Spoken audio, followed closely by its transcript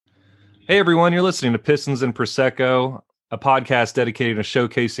Hey everyone, you're listening to Pistons and Prosecco, a podcast dedicated to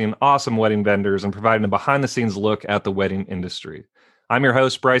showcasing awesome wedding vendors and providing a behind the scenes look at the wedding industry. I'm your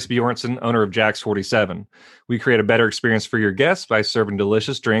host, Bryce Bjornson, owner of Jack's 47. We create a better experience for your guests by serving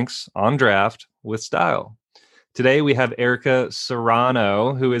delicious drinks on draft with style. Today we have Erica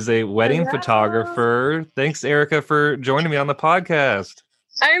Serrano, who is a wedding Hello. photographer. Thanks, Erica, for joining me on the podcast.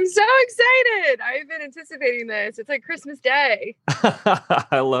 I'm so excited. I've been anticipating this. It's like Christmas Day.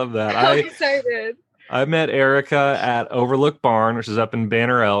 I love that. I'm excited. I met Erica at Overlook Barn, which is up in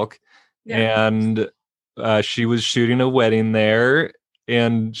Banner Elk, Yeah. and she was shooting a wedding there,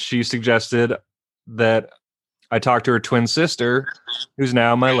 and she suggested that I talk to her twin sister, who's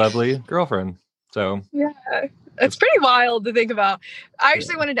now my lovely girlfriend. So Yeah. It's pretty wild to think about. I yeah.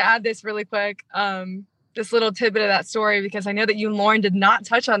 actually wanted to add this really quick, this little tidbit of that story, because I know that you and Lauren did not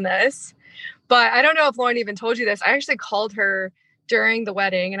touch on this, but I don't know if Lauren even told you this. I actually called her during the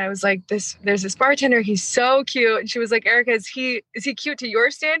wedding and I was like, there's this bartender. He's so cute. And she was like, Erica, is he cute to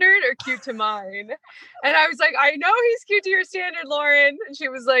your standard or cute to mine? And I was like, I know he's cute to your standard, Lauren. And she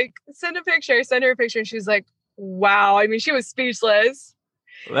was like, send her a picture. And she was like, wow. I mean, she was speechless.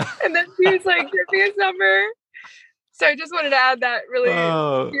 And then she was like, give me his number. So I just wanted to add that really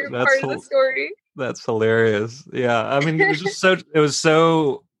cute part of the story. That's hilarious. Yeah. I mean, it was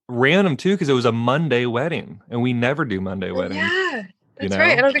so random too, because it was a Monday wedding and we never do Monday weddings. Yeah, that's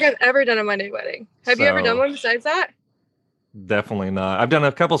right. I don't think I've ever done a Monday wedding. Have you ever done one besides that? Definitely not. I've done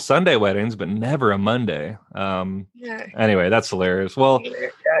a couple Sunday weddings, but never a Monday. Anyway, that's hilarious. Well,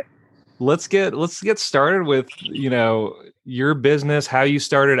 let's get started with, your business, how you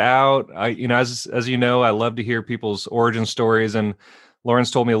started out. As you know, I love to hear people's origin stories, and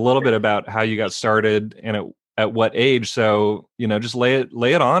Lauren's told me a little bit about how you got started and at what age. So, just lay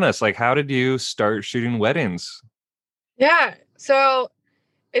it on us. Like, how did you start shooting weddings? Yeah. So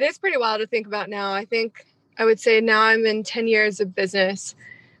it is pretty wild to think about now. I think I would say now I'm in 10 years of business,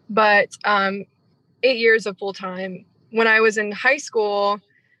 but 8 years of full time. When I was in high school,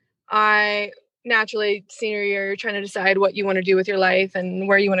 I naturally, senior year, you're trying to decide what you want to do with your life and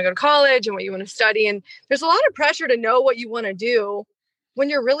where you want to go to college and what you want to study. And there's a lot of pressure to know what you want to do when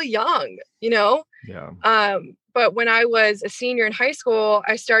you're really young, Yeah. But when I was a senior in high school,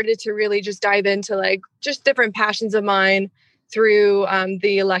 I started to really just dive into like just different passions of mine through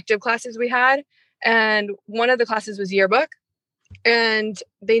the elective classes we had. And one of the classes was yearbook. And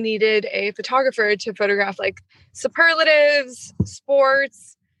they needed a photographer to photograph like superlatives,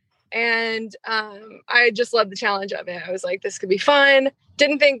 sports. And I just loved the challenge of it. I was like, this could be fun.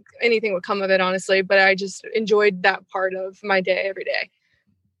 Didn't think anything would come of it, honestly, but I just enjoyed that part of my day every day.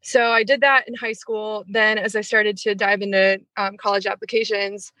 So I did that in high school. Then as I started to dive into college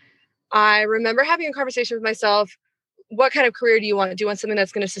applications, I remember having a conversation with myself. What kind of career do you want? Do you want something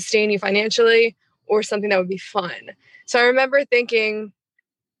that's going to sustain you financially or something that would be fun? So I remember thinking,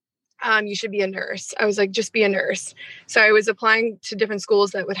 you should be a nurse. I was like, just be a nurse. So I was applying to different schools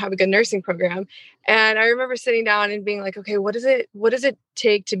that would have a good nursing program. And I remember sitting down and being like, okay, what does it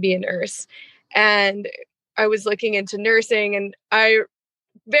take to be a nurse? And I was looking into nursing and I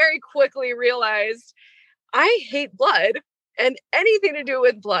very quickly realized I hate blood and anything to do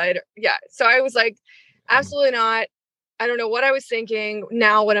with blood. Yeah. So I was like, absolutely not. I don't know what I was thinking.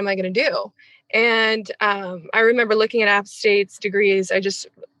 Now, what am I going to do? And I remember looking at App State's degrees. I just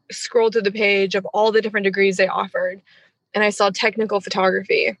scrolled through the page of all the different degrees they offered. And I saw technical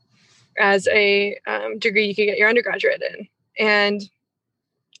photography as a degree you could get your undergraduate in. And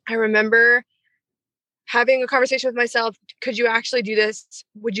I remember having a conversation with myself. Could you actually do this?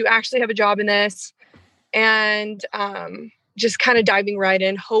 Would you actually have a job in this? And just kind of diving right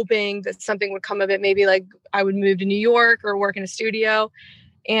in, hoping that something would come of it. Maybe like I would move to New York or work in a studio.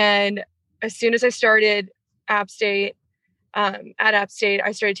 And as soon as I started at App State,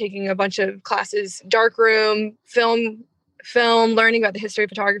 I started taking a bunch of classes, darkroom, film, learning about the history of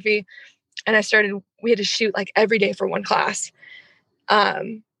photography. And we had to shoot like every day for one class.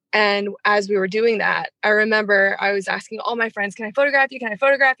 And as we were doing that, I remember I was asking all my friends, can I photograph you? Can I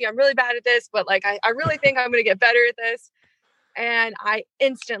photograph you? I'm really bad at this, but like, I really think I'm going to get better at this. And I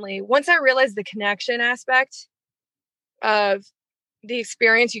instantly, once I realized the connection aspect of the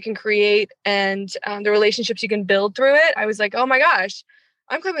experience you can create and the relationships you can build through it, I was like, oh my gosh,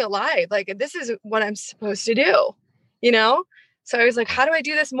 I'm coming alive. Like, this is what I'm supposed to do, So I was like, how do I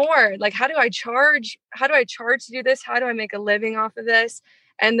do this more? Like, how do I charge to do this? How do I make a living off of this?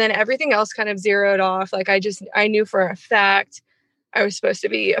 And then everything else kind of zeroed off. Like, I knew for a fact I was supposed to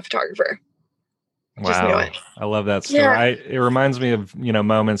be a photographer. Just knew it. I love that story. Yeah. It reminds me of,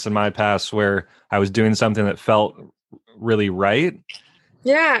 moments in my past where I was doing something that felt really right.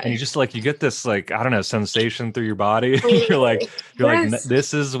 Yeah. And you just like, you get this like, I don't know, sensation through your body. You're like, yes.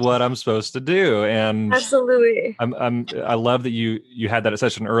 this is what I'm supposed to do. And absolutely. I love that you had that at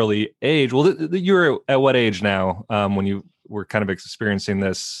such an early age. Well, you were at what age now, when you were kind of experiencing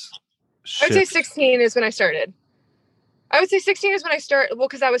this shift? I would say 16 is when I started. I would say 16 is when I started. Well,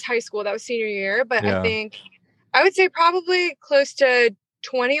 because that was high school, that was senior year. But I think I would say probably close to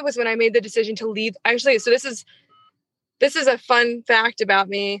 20 was when I made the decision to leave. Actually, so this is a fun fact about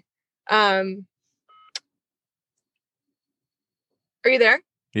me. Are you there?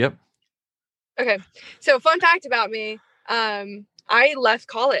 Yep. Okay. So fun fact about me. I left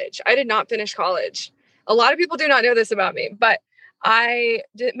college. I did not finish college. A lot of people do not know this about me, but I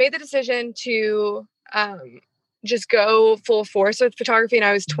made the decision to just go full force with photography, and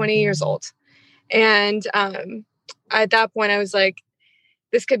I was 20 years old. And at that point, I was like,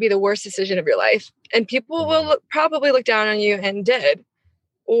 this could be the worst decision of your life. And people will probably look down on you, and did.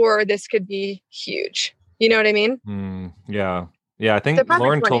 Or this could be huge. You know what I mean? Yeah. Yeah. I think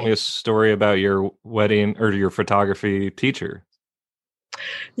Lauren told me a story about your wedding or your photography teacher.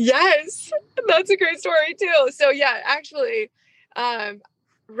 Yes, that's a great story too. So yeah, actually,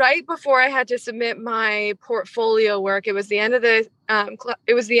 right before I had to submit my portfolio work, it was the end of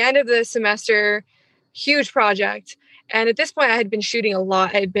the semester, huge project. And at this point, I had been shooting a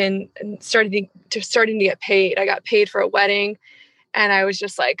lot. I had been starting to get paid. I got paid for a wedding, and I was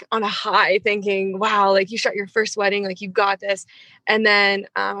just like on a high, thinking, "Wow, like you shot your first wedding, like you got this." And then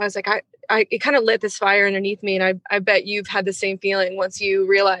I was like, it kind of lit this fire underneath me, and I bet you've had the same feeling once you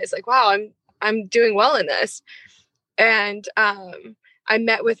realize, like, wow, I'm doing well in this. And I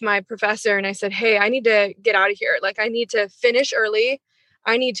met with my professor, and I said, hey, I need to get out of here. Like, I need to finish early.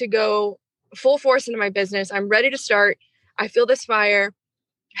 I need to go full force into my business. I'm ready to start. I feel this fire.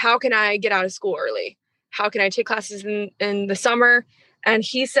 How can I get out of school early? How can I take classes in the summer? And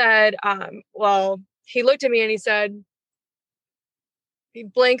he said, well, he looked at me and he said,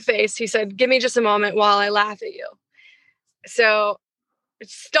 blank face. He said, give me just a moment while I laugh at you. So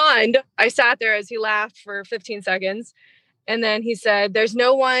stunned, I sat there as he laughed for 15 seconds. And then he said, there's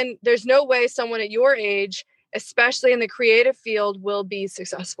no way someone at your age, especially in the creative field, will be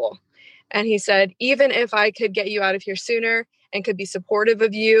successful. And he said, even if I could get you out of here sooner and could be supportive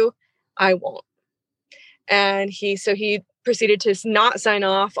of you, I won't. And he proceeded to not sign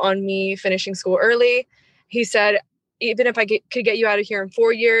off on me finishing school early. He said, even if I could get you out of here in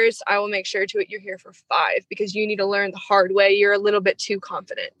 4 years, I will make sure you're here for 5, because you need to learn the hard way. You're a little bit too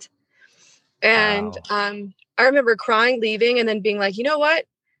confident. And wow. I remember crying, leaving, and then being like, you know what?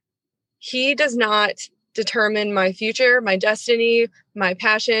 He does not determine my future, my destiny, my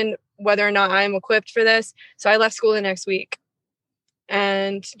passion, whether or not I'm equipped for this. So I left school the next week.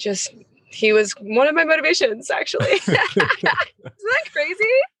 And he was one of my motivations, actually. Isn't that crazy?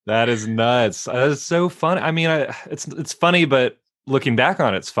 That is nuts. That is so funny. I mean, it's funny, but looking back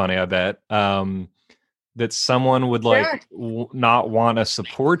on it, it's funny, I bet, that someone would not want to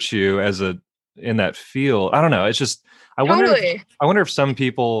support you in that field. I don't know. It's just, I wonder if some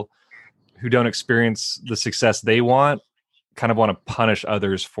people who don't experience the success they want kind of want to punish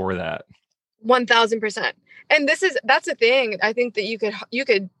others for that. 1000%. And that's the thing. I think that you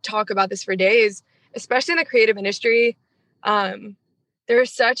could talk about this for days, especially in the creative industry.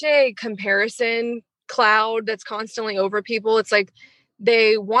 There's such a comparison cloud that's constantly over people. It's like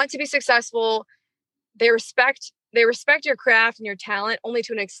they want to be successful. They respect your craft and your talent only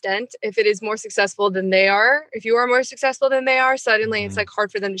to an extent. If it is more successful than they are, if you are more successful than they are, suddenly it's like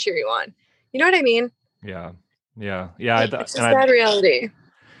hard for them to cheer you on. You know what I mean? Yeah. It's a sad reality.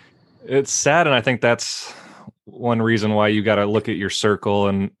 It's sad, and I think that's one reason why you got to look at your circle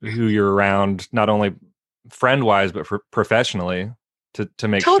and who you're around, not only friend-wise but professionally, to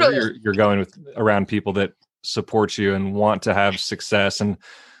make sure you're going around people that support you and want to have success and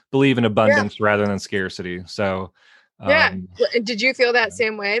believe in abundance rather than scarcity. So did you feel that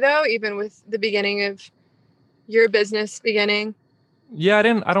same way though, even with the beginning of your business beginning? Yeah,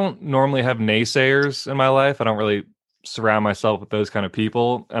 I don't normally have naysayers in my life. I don't really surround myself with those kind of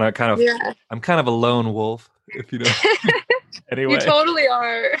people, and I'm kind of a lone wolf, if you know. Anyway, you totally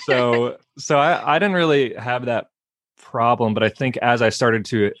are. so I didn't really have that problem, but I think as I started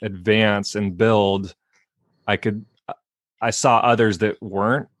to advance and build, I saw others that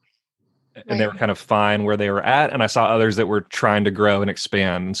weren't, and they were kind of fine where they were at, and I saw others that were trying to grow and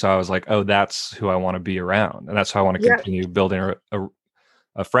expand, and so I was like, oh, that's who I want to be around, and that's who I want to continue building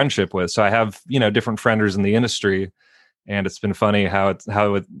a friendship with. So I have different frienders in the industry. And it's been funny how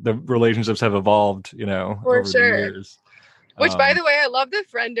the relationships have evolved, over the years. Which, by the way, I love the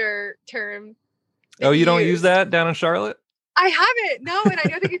friender term. Oh, you don't use that down in Charlotte? I haven't. No, and I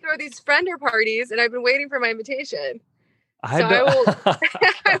know that you throw these friender parties, and I've been waiting for my invitation. So I will.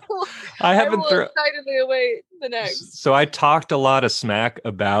 I will excitedly await the next. So I talked a lot of smack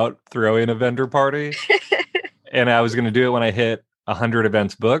about throwing a vendor party, and I was going to do it when I hit 100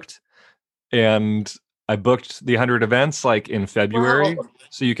 events booked, and I booked the 100 events like in February. Wow.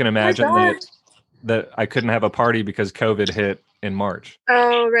 So you can imagine that I couldn't have a party because COVID hit in March.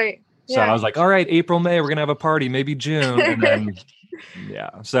 Oh, right. So I was like, all right, April, May, we're going to have a party, maybe June. And then, yeah.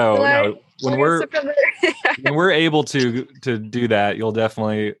 So when we're able to do that, you'll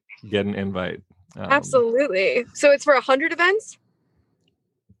definitely get an invite. Absolutely. So it's for 100 events?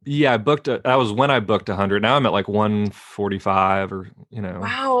 Yeah, that was when I booked 100. Now I'm at like 145 or,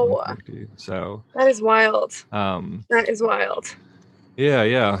 Wow. So that is wild. That is wild.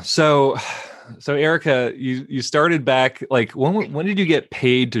 Yeah. So Erica, you started back, like when did you get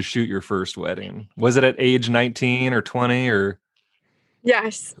paid to shoot your first wedding? Was it at age 19 or 20 or?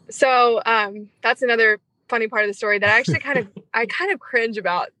 Yes. So that's another funny part of the story that I actually I kind of cringe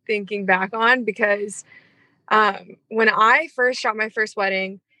about thinking back on, because when I first shot my first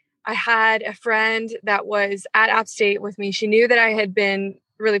wedding, I had a friend that was at App State with me. She knew that I had been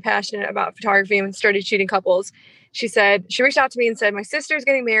really passionate about photography and started shooting couples. She reached out to me and said, my sister's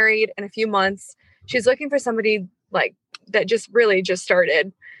getting married in a few months. She's looking for somebody like that just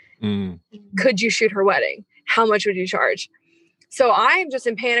started. Could you shoot her wedding? How much would you charge? So I'm just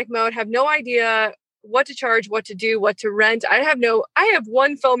in panic mode, have no idea what to charge, what to do, what to rent. I have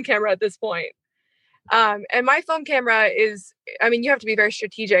one film camera at this point. And my film camera is, you have to be very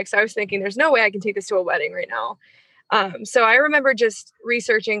strategic. So I was thinking there's no way I can take this to a wedding right now. So I remember just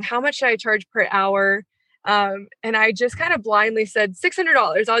researching how much should I charge per hour. And I just kind of blindly said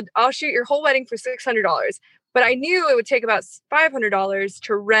 $600. I'll shoot your whole wedding for $600. But I knew it would take about $500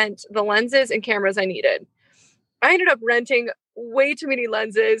 to rent the lenses and cameras I needed. I ended up renting way too many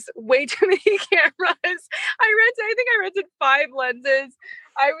lenses, way too many cameras. I think I rented 5 lenses.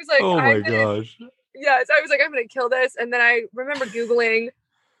 I was like, oh my gosh. Yes, I was like, I'm going to kill this. And then I remember Googling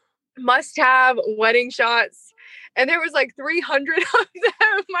must-have wedding shots, and there was like 300 of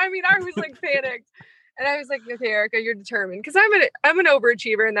them. I was like panicked. And I was like, okay, Erica, you're determined. Because I'm an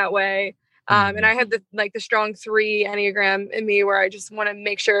overachiever in that way. And I have the strong 3 Enneagram in me, where I just want to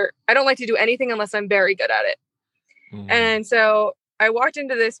make sure I don't like to do anything unless I'm very good at it. And so I walked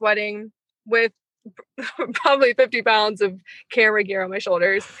into this wedding with probably 50 pounds of camera gear on my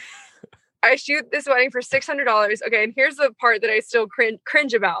shoulders. I shoot this wedding for $600. Okay, and here's the part that I still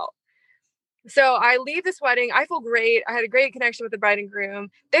cringe about. So I leave this wedding. I feel great. I had a great connection with the bride and groom.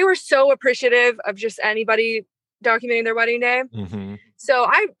 They were so appreciative of just anybody documenting their wedding day. So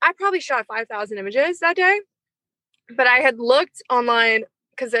I probably shot 5,000 images that day. But I had looked online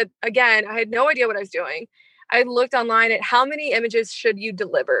because, again, I had no idea what I was doing. I looked online at how many images should you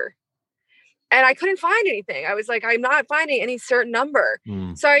deliver. And I couldn't find anything. I was like, I'm not finding any certain number.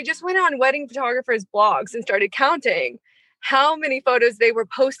 So I just went on wedding photographers' blogs and started counting how many photos they were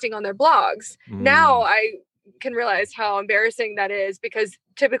posting on their blogs. Now I can realize how embarrassing that is, because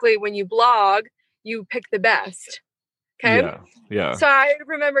typically when you blog, you pick the best. Okay. Yeah. So I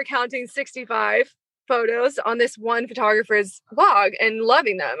remember counting 65 photos on this one photographer's blog and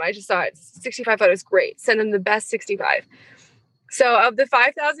loving them. I just thought 65 photos, great. Send them the best 65. So of the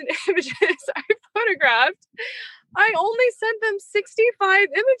 5,000 images I photographed, I only sent them 65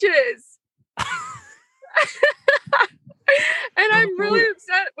 images. And I'm really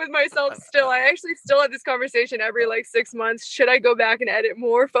upset with myself still. I actually still have this conversation every 6 months. Should I go back and edit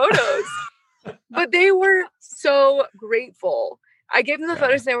more photos? But they were so grateful. I gave them the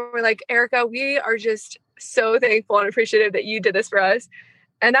photos and they were like, Erica, we are just so thankful and appreciative that you did this for us.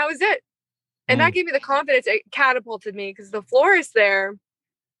 And that was it. And that gave me the confidence. It catapulted me, because the florist there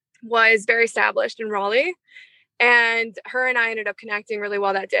was very established in Raleigh. And her and I ended up connecting really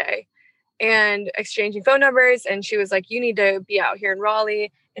well that day and exchanging phone numbers. And she was like, you need to be out here in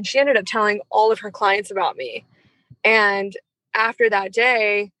Raleigh. And she ended up telling all of her clients about me. And after that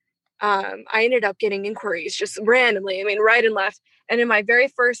day, I ended up getting inquiries just randomly, right and left. And in my very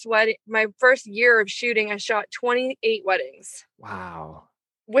first wedding, my first year of shooting, I shot 28 weddings. Wow.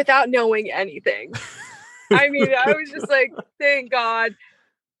 Without knowing anything. I was just like, thank God.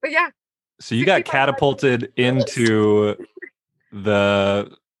 But yeah. So you got catapulted into the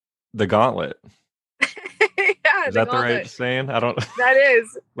gauntlet. Yeah. Is that the right saying? I don't. That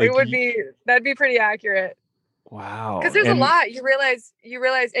is. That'd be pretty accurate. Wow. Because there's a lot. You realize,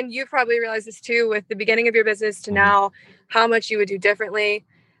 and you've probably realized this too, with the beginning of your business to now, how much you would do differently,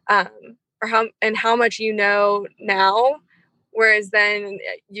 or how much you know now. Whereas then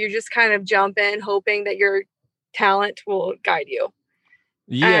you just kind of jump in hoping that you're talent will guide you.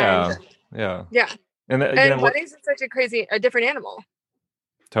 Yeah. Yeah. And weddings is such a different animal.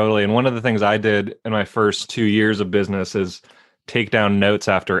 Totally. And one of the things I did in my first 2 years of business is take down notes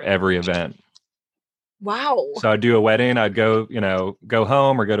after every event. Wow. So I'd do a wedding, I'd go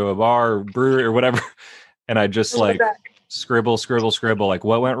home or go to a bar or brewery or whatever. And I just scribble, like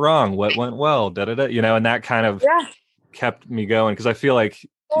what went wrong, what went well, and that kind of kept me going. Cause I feel like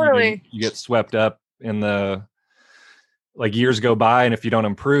you get swept up in the, like years go by, and if you don't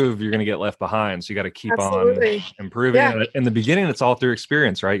improve, you're going to get left behind. So you got to keep on improving. Yeah. In the beginning, it's all through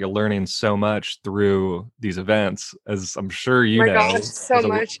experience, right? You're learning so much through these events, as I'm sure you know. God, so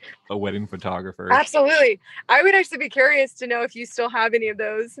much. A wedding photographer. Absolutely. I would actually be curious to know if you still have any of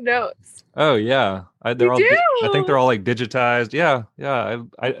those notes. Oh yeah, I think they're all like digitized. Yeah.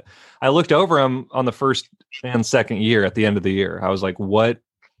 I looked over them on the first and second year. At the end of the year, I was like, what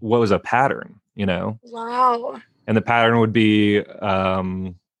was a pattern? Wow. And the pattern would be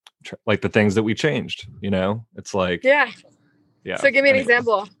like the things that we changed, it's like, yeah. So give me an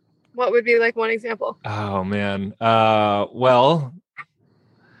example. What would be like one example? Oh man. Well,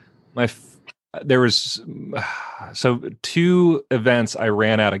 there was, so 2 events I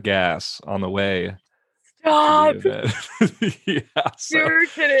ran out of gas on the way. Stop. Yeah. So you're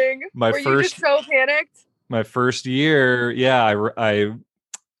kidding. Were you just so panicked? My first year. Yeah.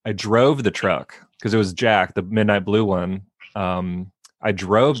 I drove the truck because it was Jack, the Midnight Blue one. I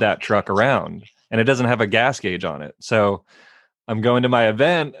drove that truck around, and it doesn't have a gas gauge on it. So I'm going to my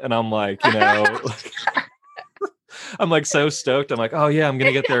event, and I'm like, I'm like so stoked. I'm like, oh yeah, I'm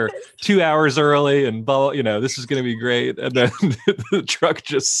going to get there 2 hours early, and this is going to be great. And then the truck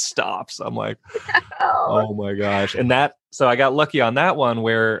just stops. I'm like, oh my gosh. And so I got lucky on that one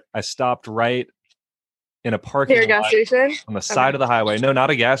where I stopped right in a parking lot gas station on the side of the highway. No,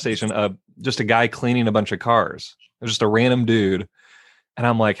 not a gas station. Just a guy cleaning a bunch of cars. It was just a random dude. And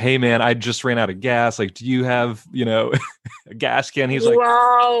I'm like, hey man, I just ran out of gas. Like, do you have, a gas can? He's like,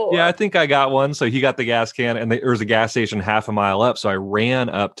 wow. Yeah, I think I got one. So he got the gas can, and there was a gas station half a mile up. So I ran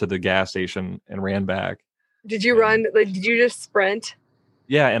up to the gas station and ran back. Did you run? Like, did you just sprint?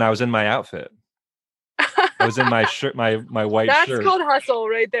 Yeah. And I was in my outfit. I was in my shirt, my white shirt. That's called hustle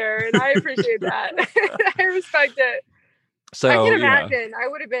right there. And I appreciate that. I respect it. So I can imagine. I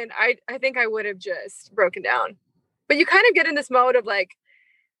would have been, I think I would have just broken down. But you kind of get in this mode of like,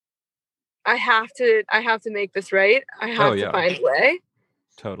 I have to make this right. I have to find a way.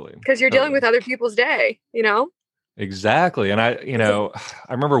 Totally. Because you're dealing with other people's day, Exactly. And I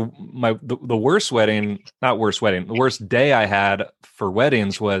remember the worst wedding, not worst wedding, the worst day I had for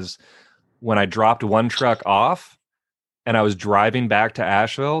weddings was when I dropped one truck off and I was driving back to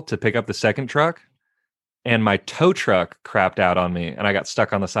Asheville to pick up the second truck, and my tow truck crapped out on me and I got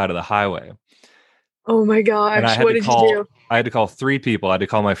stuck on the side of the highway. Oh my gosh. What did you do? I had to call 3 people. I had to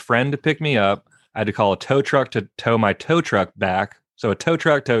call my friend to pick me up. I had to call a tow truck to tow my tow truck back. So a tow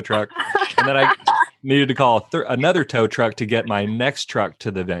truck. And then I needed to call another tow truck to get my next truck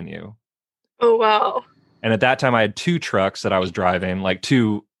to the venue. Oh, wow. And at that time I had 2 trucks that I was driving, like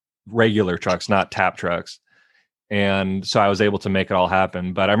 2 regular trucks, not tap trucks. And so I was able to make it all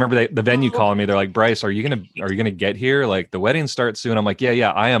happen. But I remember the venue calling me. They're like, Bryce, are you gonna get here? Like, the wedding starts soon. I'm like,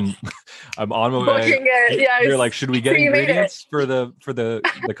 yeah, I am. I'm on my way. They're like, should we get ingredients for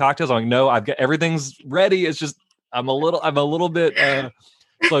the cocktails? I'm like, no, I've got everything's ready. It's just I'm a little bit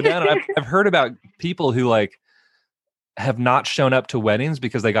slowed down. And I've heard about people who like have not shown up to weddings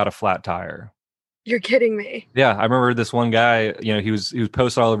because they got a flat tire. You're kidding me. Yeah, I remember this one guy. He was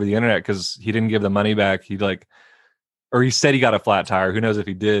posted all over the internet because he didn't give the money back. Or he said he got a flat tire. Who knows if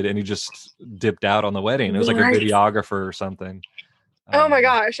he did? And he just dipped out on the wedding. It was like a videographer or something. Oh my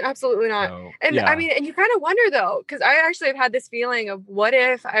gosh, absolutely not. So, and I mean, and you kind of wonder though, because I actually have had this feeling of what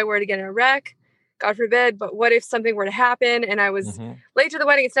if I were to get in a wreck, God forbid, but what if something were to happen and I was late to the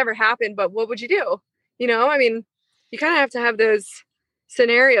wedding? It's never happened, but what would you do? I mean, you kind of have to have those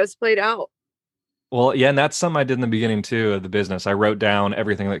scenarios played out. Well, yeah, and that's something I did in the beginning too of the business. I wrote down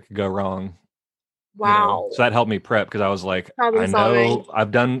everything that could go wrong. Wow. So that helped me prep because I was like, I know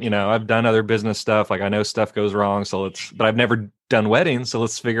I've done other business stuff. Like I know stuff goes wrong. But I've never done weddings. So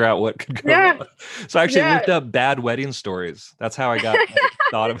let's figure out what could go wrong. So I actually looked up bad wedding stories. That's how I got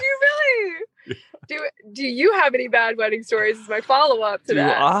thought of it. You really? Do you have any bad wedding stories? Is my follow-up to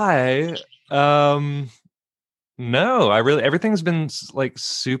that. No, everything's been like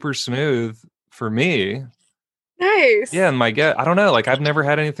super smooth for me. Nice. Yeah, and I don't know, like I've never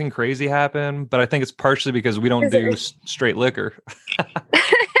had anything crazy happen, but I think it's partially because we don't do straight liquor.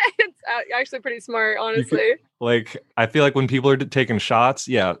 actually pretty smart, honestly. Like, I feel like when people are taking shots,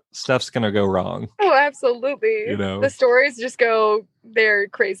 yeah, stuff's gonna go wrong. Oh, absolutely. You know, the stories just go, they're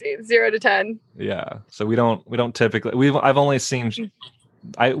crazy, 0 to 10. Yeah. So we don't typically. I've only seen.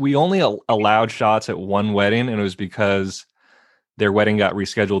 We only allowed shots at one wedding, and it was because their wedding got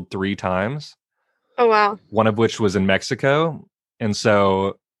rescheduled 3 times. Oh wow! One of which was in Mexico, and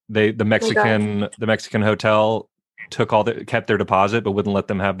so the Mexican hotel kept their deposit, but wouldn't let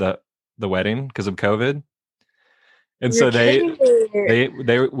them have the wedding because of COVID. And so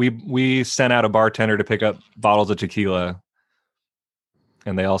we sent out a bartender to pick up bottles of tequila,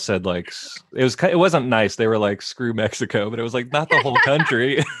 and they all said like it wasn't nice. They were like, "Screw Mexico," but it was like not the whole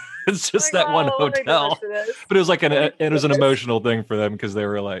country. It's just that one hotel. But it was like it was an emotional thing for them because they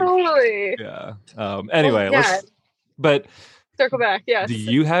were like, totally. Yeah. Anyway, but circle back. Yes. Do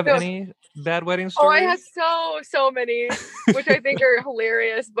you have any bad wedding stories? Oh, I have so many, which I think are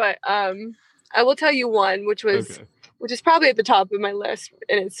hilarious. But I will tell you one, which is probably at the top of my list,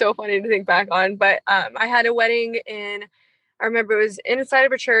 and it's so funny to think back on. But I had a wedding I remember it was inside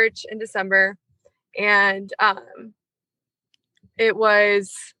of a church in December, and it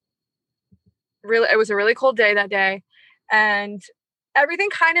was a really cold day that day, and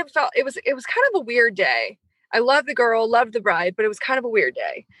everything kind of felt, it was kind of a weird day. I loved the girl, loved the bride, but it was kind of a weird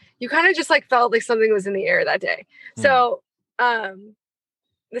day. You kind of just like felt like something was in the air that day. So the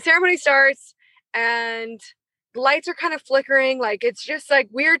ceremony starts and the lights are kind of flickering. Like it's just like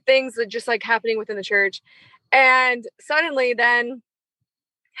weird things that just like happening within the church. And suddenly then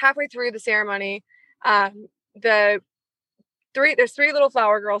halfway through the ceremony, there's 3 little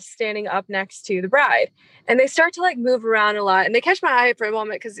flower girls standing up next to the bride, and they start to like move around a lot, and they catch my eye for a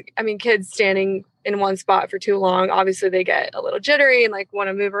moment because I mean, kids standing in one spot for too long, obviously they get a little jittery and like want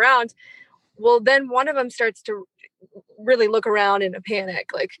to move around. Well, then one of them starts to really look around in a panic,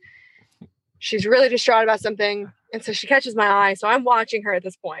 like she's really distraught about something, and so she catches my eye. So I'm watching her at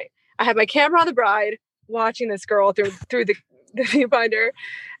this point. I have my camera on the bride, watching this girl through the viewfinder,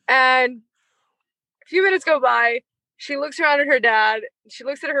 and a few minutes go by. She looks around at her dad. She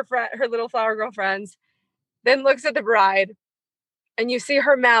looks at her little flower girl friends, then looks at the bride, and you see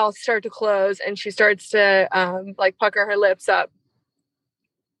her mouth start to close, and she starts to like pucker her lips up,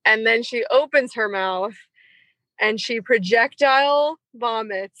 and then she opens her mouth, and she projectile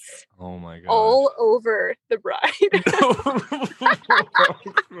vomits. Oh my god! All over the bride.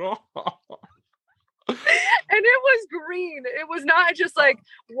 And it was green. It was not just like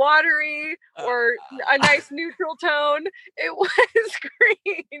watery or a nice neutral tone. It was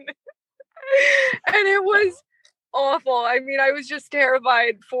green. And it was awful. I mean, I was just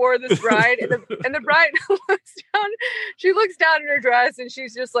terrified for this bride. And the bride looks down. She looks down in her dress and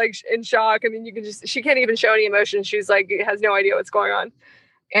she's just like in shock. I mean, she can't even show any emotion. She's like, has no idea what's going on.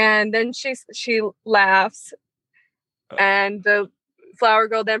 And then she laughs, and the flower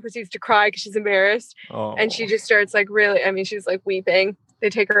girl then proceeds to cry because she's embarrassed. And she just starts like really, I mean, she's like weeping. They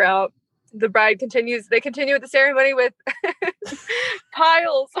take her out. The bride continues. They continue with the ceremony with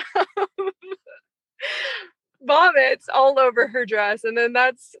piles of vomits all over her dress. And then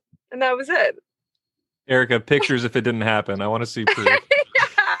that was it. Erica, pictures if it didn't happen. I want to see proof. Yeah.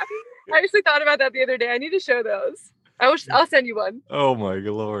 I actually thought about that the other day. I need to show those. I'll send you one. Oh my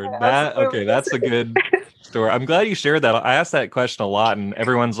Lord. That's a good story. I'm glad you shared that. I asked that question a lot, and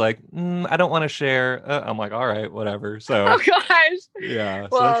everyone's like, I don't want to share. I'm like, all right, whatever. So, oh gosh. Yeah.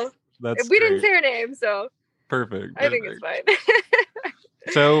 Well, so that's we didn't say her name, so perfect. I think it's fine.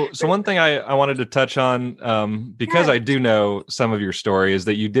 So one thing I wanted to touch on, because I do know some of your story, is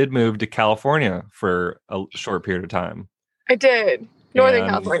that you did move to California for a short period of time. I did. Northern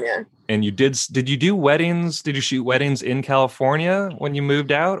California. And you did you do weddings? Did you shoot weddings in California when you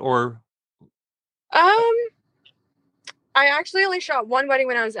moved out, or? I actually only shot one wedding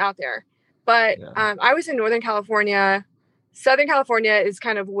when I was out there, but I was in Northern California. Southern California is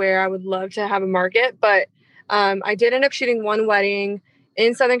kind of where I would love to have a market, but I did end up shooting one wedding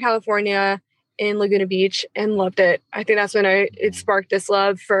in Southern California in Laguna Beach and loved it. I think that's when it sparked this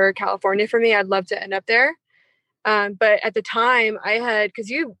love for California for me. I'd love to end up there. But at the time I had, cause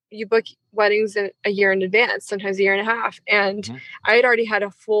you book weddings a year in advance, sometimes a year and a half. And I had already had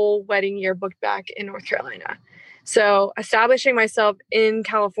a full wedding year booked back in North Carolina. So establishing myself in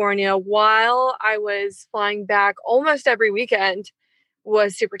California while I was flying back almost every weekend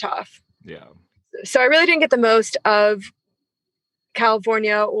was super tough. Yeah. So I really didn't get the most of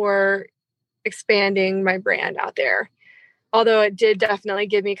California or expanding my brand out there. Although it did definitely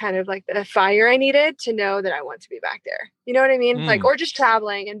give me kind of like the fire I needed to know that I want to be back there. You know what I mean? Like, or just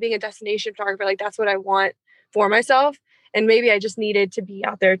traveling and being a destination photographer. Like that's what I want for myself. And maybe I just needed to be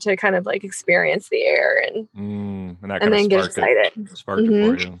out there to kind of like experience the air and then get excited. Sparked it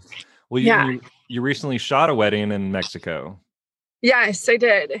for you. Well, you recently shot a wedding in Mexico. Yes, I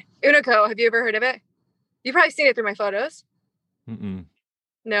did. Unico. Have you ever heard of it? You've probably seen it through my photos. No.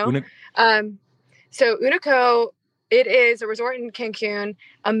 So Unico, it is a resort in Cancun,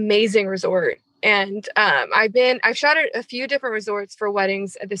 amazing resort. And I've shot at a few different resorts for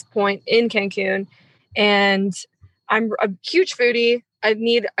weddings at this point in Cancun, and I'm a huge foodie. I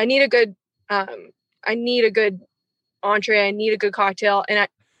need a good entree. I need a good cocktail. And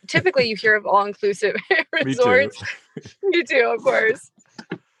typically you hear of all-inclusive resorts. Me too, of course.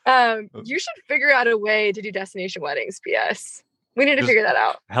 You should figure out a way to do destination weddings, PS. We need to figure that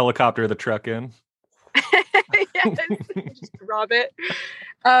out. Helicopter the truck in. Yes, just rob it.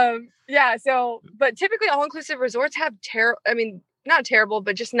 But typically all-inclusive resorts have not terrible,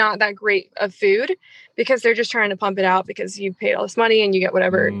 but just not that great of food, because they're just trying to pump it out because you paid all this money and you get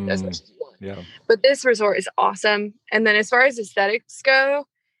whatever as much as you want. Yeah. But this resort is awesome. And then as far as aesthetics go,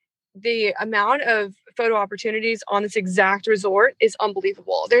 the amount of photo opportunities on this exact resort is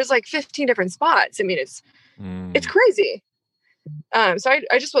unbelievable. There's like 15 different spots. I mean, it's crazy. So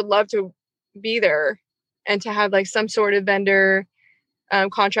I just would love to be there and to have like some sort of vendor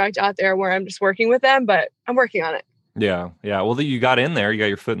contract out there where I'm just working with them, but I'm working on it. Yeah. Well, you got in there, you got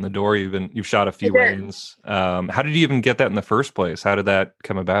your foot in the door. You've shot a few weddings. How did you even get that in the first place? How did that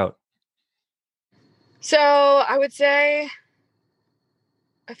come about? So I would say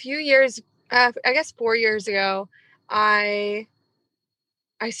a few years, I guess 4 years ago, I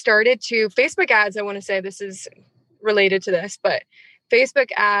started to Facebook ads. I want to say this is related to this, but Facebook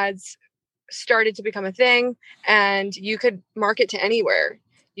ads started to become a thing, and you could market to anywhere.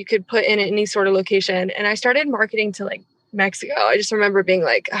 You could put in any sort of location. And I started marketing to like Mexico. I just remember being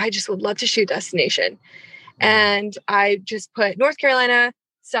like, I just would love to shoot destination. And I just put North Carolina,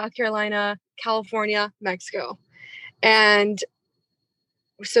 South Carolina, California, Mexico. And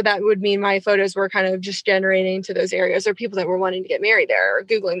so that would mean my photos were kind of just generating to those areas, or people that were wanting to get married there or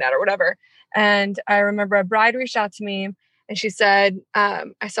Googling that or whatever. And I remember a bride reached out to me and she said,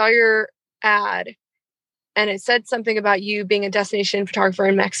 I saw your ad and it said something about you being a destination photographer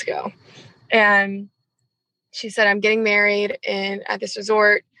in Mexico. And she said, I'm getting married at this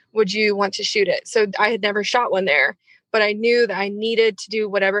resort. Would you want to shoot it? So I had never shot one there, but I knew that I needed to do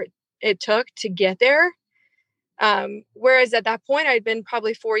whatever it took to get there. Whereas at that point, I'd been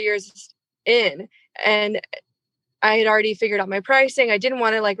probably 4 years in and I had already figured out my pricing. I didn't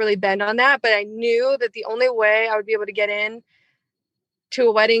want to like really bend on that, but I knew that the only way I would be able to get in to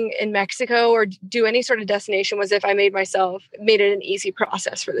a wedding in Mexico or do any sort of destination was if I made it an easy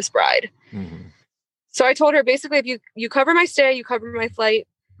process for this bride. Mm-hmm. So I told her, basically, if you cover my stay, you cover my flight,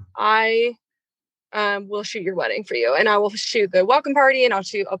 I will shoot your wedding for you. And I will shoot the welcome party and I'll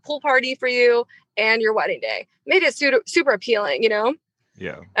shoot a pool party for you and your wedding day. Made it super appealing, you know?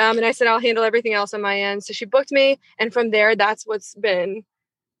 Yeah. And I said, I'll handle everything else on my end. So she booked me. And from there, I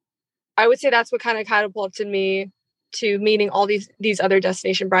would say that's what kind of catapulted me to meeting all these other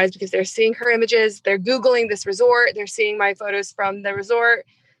destination brides, because they're seeing her images, they're Googling this resort, they're seeing my photos from the resort.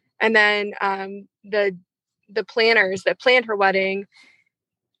 And then the planners that planned her wedding,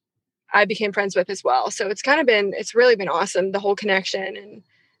 I became friends with as well. So it's really been awesome, the whole connection and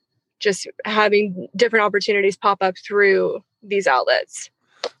just having different opportunities pop up through these outlets.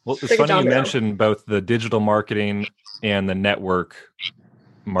 Well, it's funny you mentioned both the digital marketing and the network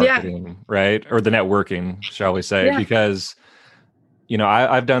marketing, right? Or the networking, shall we say, because,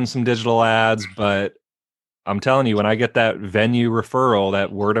 I've done some digital ads, but I'm telling you, when I get that venue referral,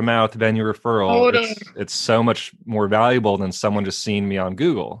 that word of mouth venue referral, it's so much more valuable than someone just seeing me on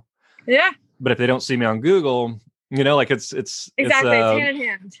Google. Yeah. But if they don't see me on Google, it's exactly. It's hand in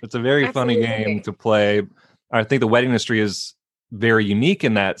hand. It's a very funny game to play. I think the wedding industry is very unique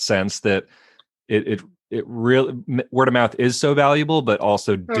in that sense that it really, word of mouth is so valuable, but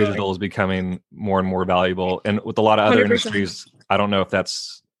also digital is becoming more and more valuable. And with a lot of other 100%. Industries, I don't know if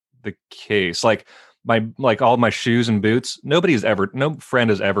that's the case. Like all my shoes and boots, no friend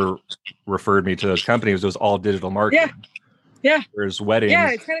has ever referred me to those companies. It was all digital marketing. Yeah. Whereas weddings.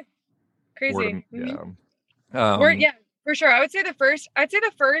 Yeah, it's kind of crazy. For sure. I would say the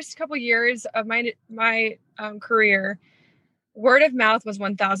first couple years of my career, word of mouth was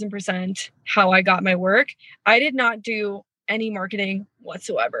 1000% how I got my work. I did not do any marketing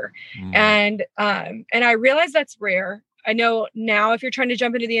whatsoever. And I realize that's rare. I know now if you're trying to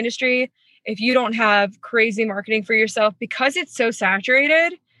jump into the industry, if you don't have crazy marketing for yourself, because it's so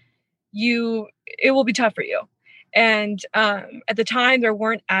saturated, it will be tough for you. And at the time, there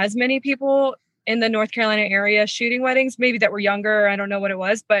weren't as many people in the North Carolina area shooting weddings, maybe that were younger. I don't know what it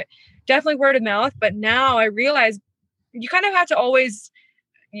was, but definitely word of mouth. But now I realize you kind of have to always,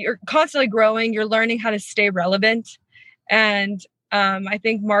 you're constantly growing. You're learning how to stay relevant. And I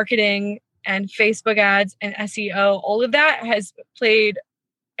think marketing and Facebook ads and SEO, all of that has played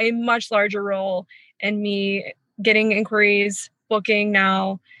a much larger role in me getting inquiries, booking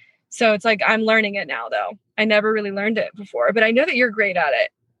now. So it's like, I'm learning it now though. I never really learned it before, but I know that you're great at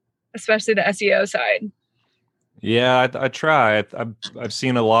it, especially the SEO side. Yeah, I try. I've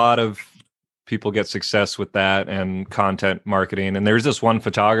seen a lot of people get success with that and content marketing. And there's this one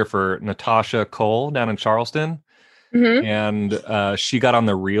photographer, Natasha Cole, down in Charleston. Mm-hmm. And she got on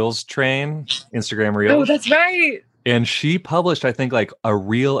the Reels train, Instagram Reels. Oh, that's right. And she published, I think, like a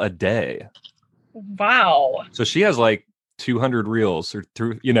reel a day. Wow. So she has like 200 reels or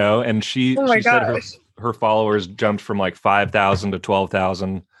through, you know, and she said her followers jumped from like 5,000 to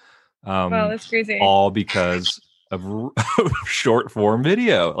 12,000. Wow, that's crazy. All because of short form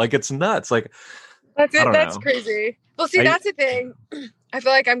video. Like, it's nuts. Like, that's it. That's crazy. Well, see, that's the thing. I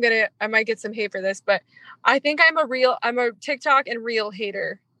feel like I might get some hate for this, but I think I'm a TikTok and reel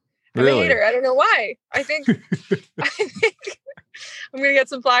hater. I'm a hater. I don't know why. I think I'm going to get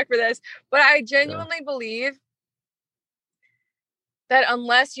some flack for this, but I genuinely believe that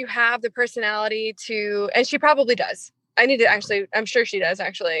unless you have the personality to, and she probably does. I'm sure she does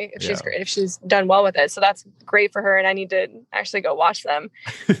actually, if she's great, if she's done well with it. So that's great for her. And I need to actually go watch them.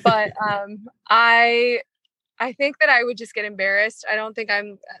 But I think that I would just get embarrassed. I don't think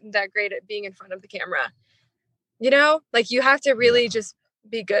I'm that great at being in front of the camera. You know, like you have to really just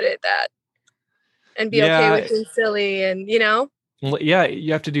be good at that and be okay with being silly and, you know? Yeah,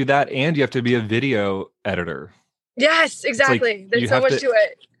 you have to do that. And you have to be a video editor. Yes, exactly. There's so much to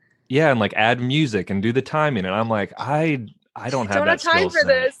it. Yeah, and like add music and do the timing. And I'm like, I don't have that time for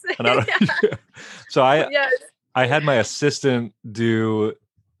this. So I had my assistant do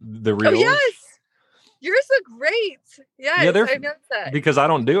the reels. Oh, yes. Yours look great. Yes, I've noticed that. Because I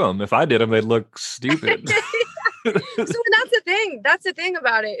don't do them. If I did them, they'd look stupid. So that's the thing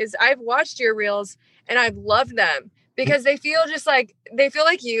about it is I've watched your reels and I've loved them because they feel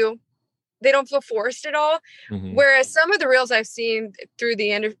like you. They don't feel forced at all. Mm-hmm. Whereas some of the reels I've seen through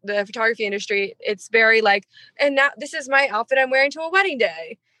the photography industry, it's very like, and now this is my outfit I'm wearing to a wedding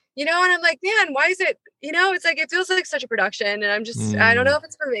day, you know? And I'm like, man, why is it, you know, it's like, it feels like such a production and I'm just, I don't know if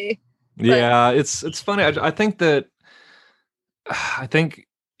it's for me. But. Yeah. It's funny. I think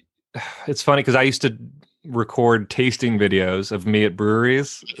it's funny because I used to record tasting videos of me at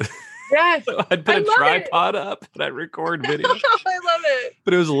breweries. Yes. So I'd put a tripod up and I'd record videos. I love it.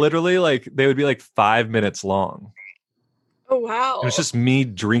 But it was literally like, they would be like 5 minutes long. Oh, wow. It was just me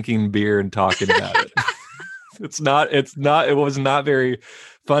drinking beer and talking about it. It was not very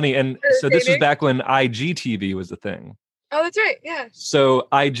funny. And so this was back when IGTV was the thing. Oh, that's right. Yeah. So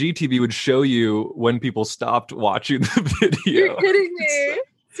IGTV would show you when people stopped watching the video. You're kidding me.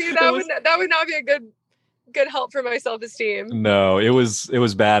 See, that would not be a good help for my self-esteem. No, it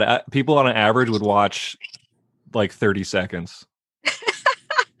was bad. People on an average would watch like 30 seconds.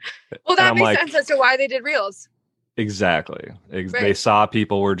 Well, that makes sense as to why they did reels. Exactly. Right. They saw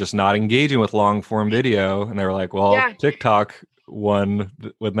people were just not engaging with long form video and they were like, well, TikTok won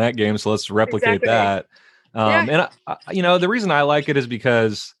with that game, so let's replicate that. And the reason I like it is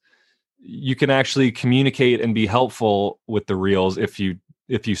because you can actually communicate and be helpful with the reels if you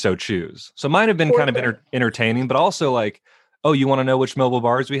so choose. So mine have been kind of entertaining, but also like, oh, you want to know which mobile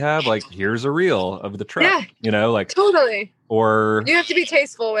bars we have? Like, here's a reel of the truck. Yeah, you know, like totally. Or you have to be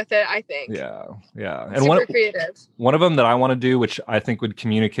tasteful with it, I think. Yeah. And super creative. One of them that I want to do, which I think would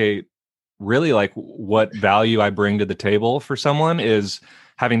communicate really like what value I bring to the table for someone, is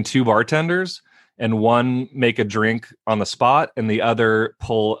having two bartenders and one make a drink on the spot and the other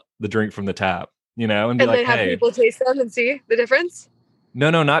pull the drink from the tap, you know, and be like, have people taste them and see the difference. No,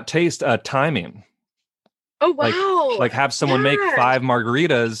 not taste, timing. Oh, wow. Like have someone make 5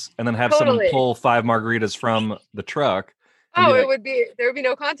 margaritas and then have someone pull 5 margaritas from the truck. Oh, there would be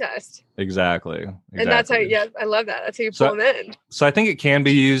no contest. Exactly. And that's how, I love that. That's how you pull them in. So I think it can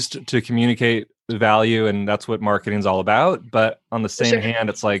be used to communicate the value, and that's what marketing is all about. But on the same hand,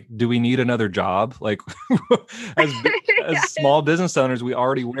 it's like, do we need another job? Like as small business owners, we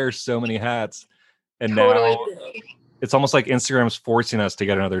already wear so many hats. And now it's almost like Instagram's forcing us to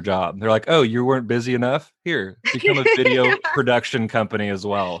get another job. They're like, oh, you weren't busy enough? Here, become a video production company as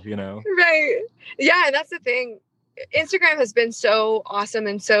well, you know? Right. Yeah, and that's the thing. Instagram has been so awesome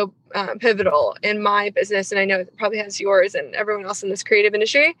and so pivotal in my business. And I know it probably has yours and everyone else in this creative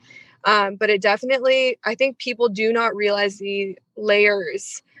industry. But it definitely, I think people do not realize the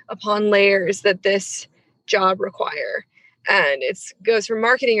layers upon layers that this job require. And it goes from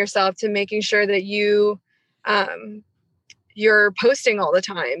marketing yourself to making sure that you're posting all the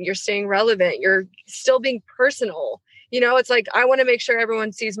time, you're staying relevant, you're still being personal. It's like, I want to make sure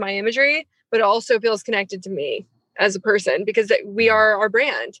everyone sees my imagery, but it also feels connected to me as a person, because we are our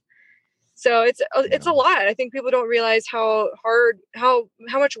brand. So it's a lot. I think people don't realize how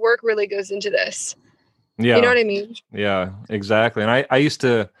much work really goes into this. Yeah. You know what I mean? Yeah, exactly. And I used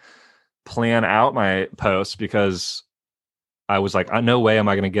to plan out my posts because I was like, no way am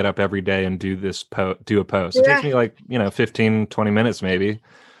I going to get up every day and do a post. It takes me like, 15, 20 minutes maybe.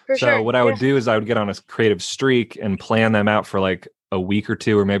 For sure. What I would do is I would get on a creative streak and plan them out for like a week or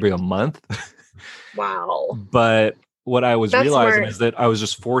two or maybe a month. Wow. But what I was realizing smart. is that I was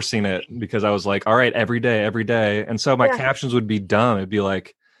just forcing it because I was like, all right, every day. And so my captions would be dumb. It'd be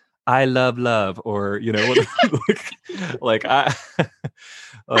like, I love love, or like I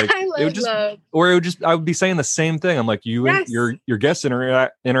it would just love. Or I would be saying the same thing. I'm like, and your guests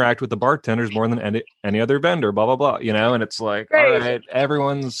interact with the bartenders more than any other vendor, blah blah blah, and it's like, all right,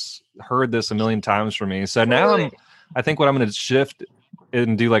 everyone's heard this a million times from me. So now I think what I'm going to shift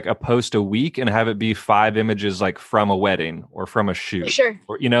and do like a post a week and have it be 5 images like from a wedding or from a shoot. Sure.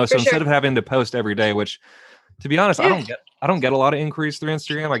 Or, so instead of having to post every day, which to be honest, I don't get a lot of inquiries through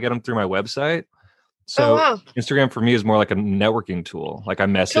Instagram. I get them through my website. So Instagram for me is more like a networking tool. Like I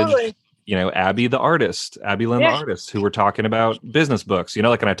messaged, Abby the artist, Abby Lynn the artist, who were talking about business books, and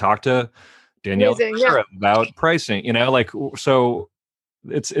I talked to Danielle about pricing, so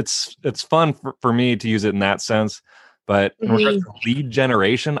it's fun for me to use it in that sense. But in regards to lead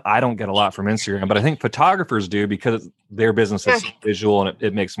generation, I don't get a lot from Instagram, but I think photographers do because their business is visual and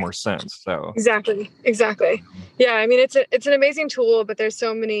it makes more sense. So exactly. Yeah. I mean, it's an amazing tool, but there's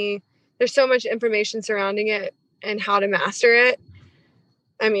so much information surrounding it and how to master it.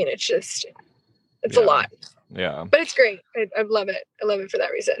 I mean, it's a lot. Yeah. But it's great. I love it. I love it for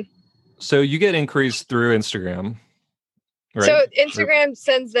that reason. So you get inquiries through Instagram. Right. So Instagram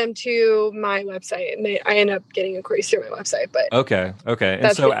sends them to my website, and I end up getting inquiries through my website. But okay.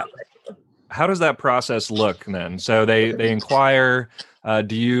 And so, how does that process look then? So they inquire.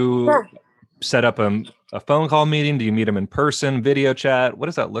 Do you set up a phone call meeting? Do you meet them in person, video chat? What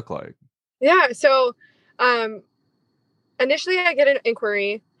does that look like? Yeah. So initially, I get an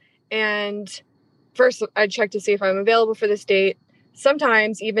inquiry, and first I check to see if I'm available for this date.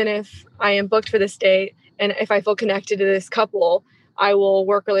 Sometimes, even if I am booked for this date, and if I feel connected to this couple, I will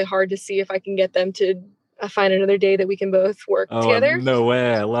work really hard to see if I can get them to find another day that we can both work together. No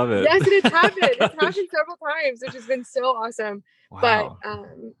way. I love it. Yes, and it's happened. It's happened several times, which has been so awesome. Wow. But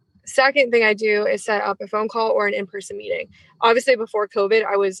second thing I do is set up a phone call or an in-person meeting. Obviously, before COVID,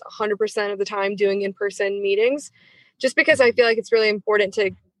 I was 100% of the time doing in-person meetings, just because I feel like it's really important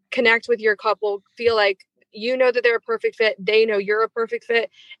to connect with your couple, feel like that they're a perfect fit. They know you're a perfect fit.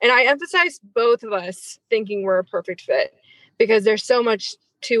 And I emphasize both of us thinking we're a perfect fit, because there's so much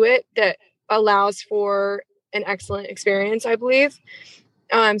to it that allows for an excellent experience, I believe.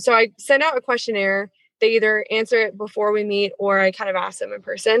 So I send out a questionnaire. They either answer it before we meet, or I kind of ask them in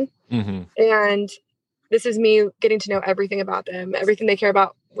person. Mm-hmm. And this is me getting to know everything about them, everything they care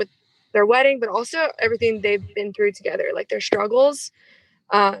about with their wedding, but also everything they've been through together, like their struggles.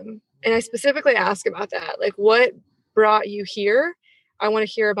 And I specifically ask about that. Like, what brought you here? I want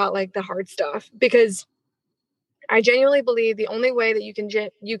to hear about like the hard stuff, because I genuinely believe the only way that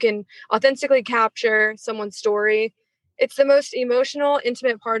you can authentically capture someone's story, it's the most emotional,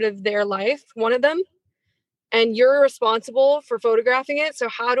 intimate part of their life, one of them, and you're responsible for photographing it. So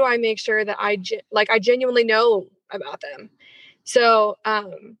how do I make sure that I genuinely know about them? So,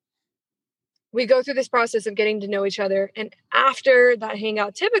 we go through this process of getting to know each other. And after that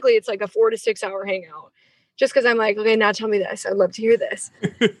hangout, typically it's like a 4 to 6 hour hangout, just because I'm like, okay, now tell me this. I'd love to hear this.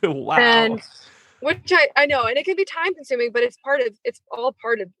 Wow. And which I know, and it can be time consuming, but it's all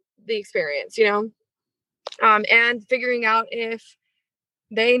part of the experience, and figuring out if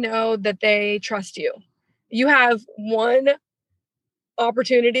they know that they trust you. You have one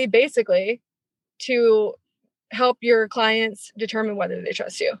opportunity basically to help your clients determine whether they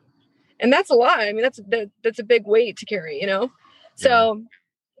trust you. And that's a lot. I mean, that's a big weight to carry, So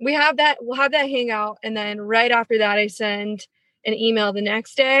we'll have that hangout. And then right after that, I send an email the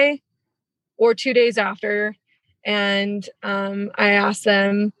next day or 2 days after. And I ask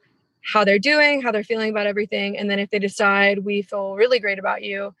them how they're doing, how they're feeling about everything. And then if they decide we feel really great about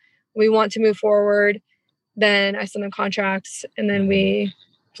you, we want to move forward, then I send them contracts, and then we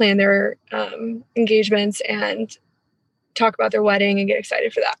plan their engagements and talk about their wedding and get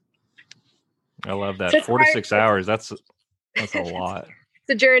excited for that. I love that. So 4 to 6 hours. That's a lot.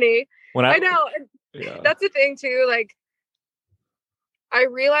 It's a journey. I know. Yeah. That's the thing too. Like, I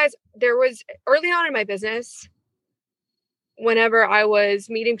realized there was early on in my business, whenever I was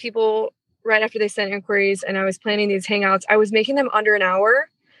meeting people right after they sent inquiries and I was planning these hangouts, I was making them under an hour,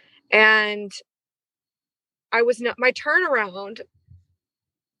 and I was not, my turnaround,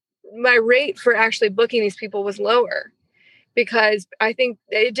 my rate for actually booking these people was lower, because I think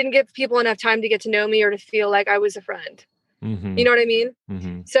it didn't give people enough time to get to know me or to feel like I was a friend. Mm-hmm. You know what I mean?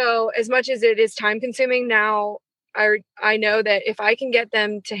 Mm-hmm. So as much as it is time consuming now, I know that if I can get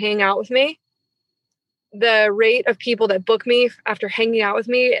them to hang out with me, the rate of people that book me after hanging out with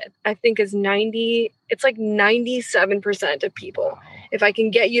me, I think is 97% of people. If I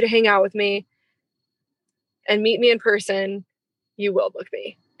can get you to hang out with me and meet me in person, you will book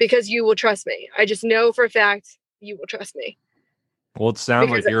me because you will trust me. I just know for a fact you will trust me. Well, it sounds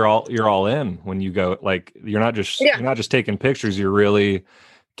like you're all in when you go. Like you're not just taking pictures. You're really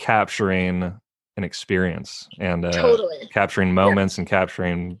capturing an experience and totally capturing moments and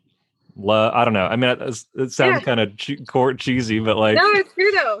capturing love. I don't know. I mean, it sounds kind of cheesy, but like, no, it's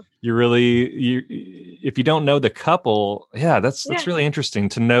true though. You if you don't know the couple, that's really interesting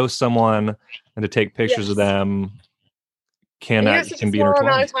to know someone and to take pictures of them. Can be intertwined.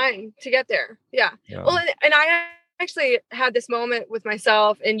 Amount of time to get there. Yeah. Well, and I actually had this moment with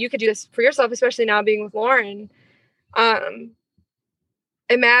myself, and you could do this for yourself, especially now being with Lauren.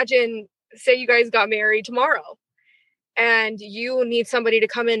 Imagine, say you guys got married tomorrow and you need somebody to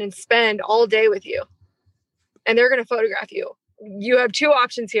come in and spend all day with you, and they're going to photograph you. You have two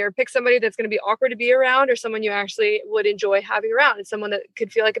options here. Pick somebody that's going to be awkward to be around, or someone you actually would enjoy having around, and someone that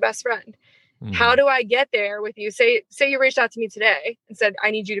could feel like a best friend. Mm. How do I get there with you? Say you reached out to me today and said, I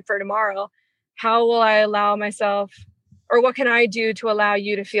need you for tomorrow. How will I allow myself, or what can I do to allow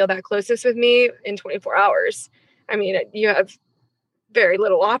you to feel that closest with me in 24 hours? I mean, you have very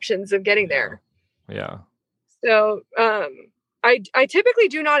little options of getting there. Yeah. So I typically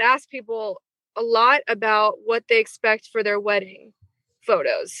do not ask people a lot about what they expect for their wedding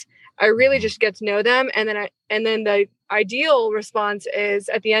photos. I really just get to know them. And then the ideal response is,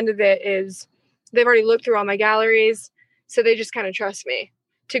 at the end of it, is they've already looked through all my galleries. So they just kind of trust me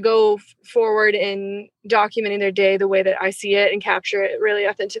to go forward in documenting their day the way that I see it and capture it really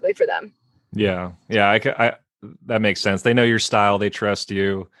authentically for them. Yeah. Yeah. I that makes sense. They know your style. They trust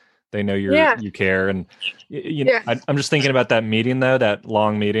you. They know you care. And I'm just thinking about that meeting though, that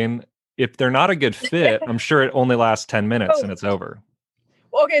long meeting. If they're not a good fit, I'm sure it only lasts 10 minutes and it's over.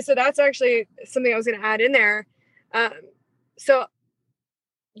 Okay. So that's actually something I was going to add in there. So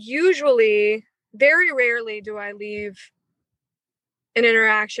usually, very rarely do I leave an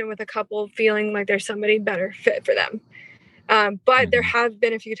interaction with a couple feeling like there's somebody better fit for them. But there have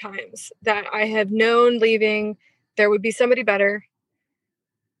been a few times that I have known leaving, there would be somebody better.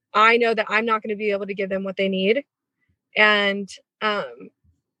 I know that I'm not going to be able to give them what they need. And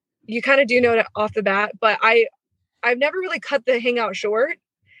you kind of do know it off the bat, but I've never really cut the hangout short,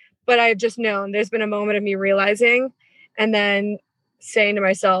 but I've just known there's been a moment of me realizing, and then saying to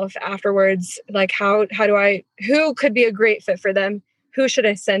myself afterwards, like, who could be a great fit for them? Who should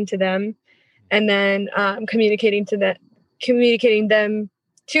I send to them? And then communicating them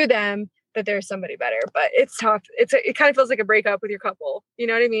to them that there's somebody better. But it's tough. It kind of feels like a breakup with your couple. You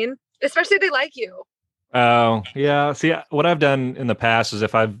know what I mean? Especially if they like you. Oh, yeah. See, what I've done in the past is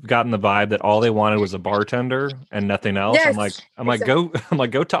if I've gotten the vibe that all they wanted was a bartender and nothing else, yes, I'm like,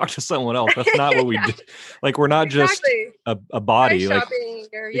 go talk to someone else. That's not what we do. Like, we're not just a body. Price shopping,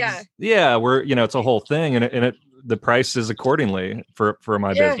 yeah. We're, it's a whole thing, and the price is accordingly for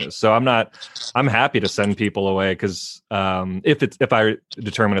my business. So I'm happy to send people away because if I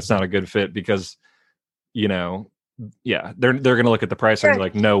determine it's not a good fit, because they're going to look at the price and be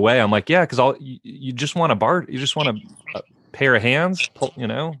like, no way. I'm like, yeah, because you just want you just want a pair of hands,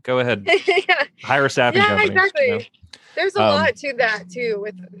 go ahead, hire a staffing company. Exactly. There's a lot to that too,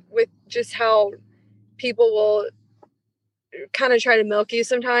 with just how people will kind of try to milk you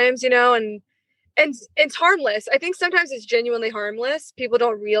sometimes, and it's harmless. I think sometimes it's genuinely harmless. People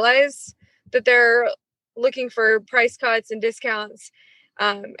don't realize that they're looking for price cuts and discounts.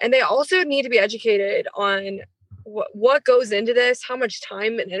 And they also need to be educated on what goes into this, how much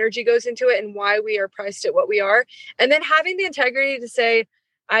time and energy goes into it, and why we are priced at what we are. And then having the integrity to say,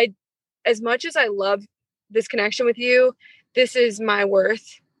 as much as I love this connection with you, this is my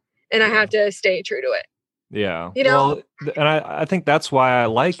worth, and I have to stay true to it. Yeah. Well, and I think that's why I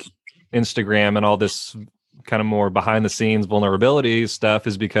like Instagram and all this kind of more behind the scenes vulnerability stuff,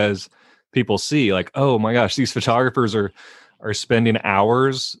 is because people see like, oh my gosh, these photographers are spending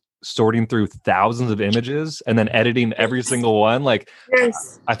hours sorting through thousands of images and then editing every single one. Like,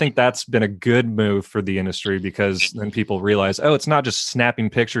 yes. I think that's been a good move for the industry, because then people realize, oh, it's not just snapping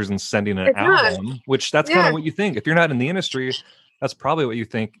pictures and sending an album, which that's kind of what you think. If you're not in the industry, that's probably what you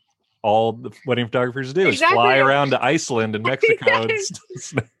think all the wedding photographers do, is fly around to Iceland and Mexico. Yes.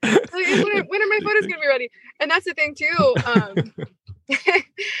 When are my photos going to be ready? And that's the thing too.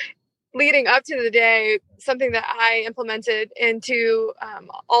 Leading up to the day, something that I implemented into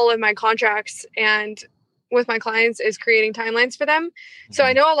all of my contracts and with my clients is creating timelines for them. Mm-hmm. So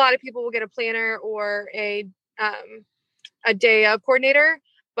I know a lot of people will get a planner or a day of coordinator,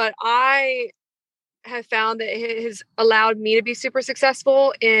 but I have found that it has allowed me to be super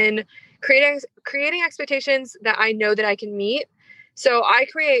successful in creating expectations that I know that I can meet. So I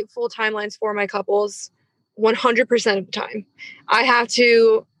create full timelines for my couples 100% of the time. I have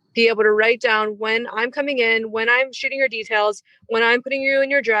to be able to write down when I'm coming in, when I'm shooting your details, when I'm putting you in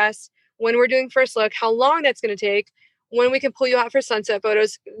your dress, when we're doing first look, how long that's going to take, when we can pull you out for sunset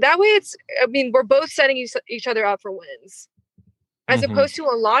photos. That way we're both setting each other up for wins. As opposed to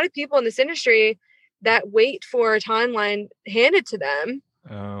a lot of people in this industry that wait for a timeline handed to them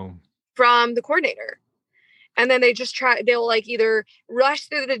from the coordinator. And then they'll like either rush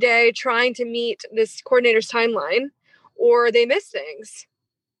through the day trying to meet this coordinator's timeline, or they miss things.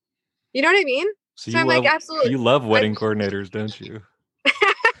 You know what I mean? So I'm like, absolutely. You love wedding coordinators, don't you?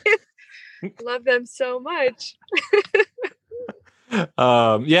 Love them so much.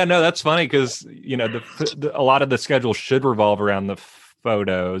 Yeah, no, that's funny, because a lot of the schedule should revolve around the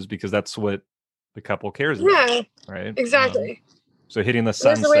photos, because that's what the couple cares about. Yeah, right. Exactly. So hitting the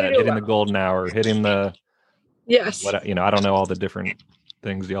sunset, hitting the golden hour, hitting the I don't know all the different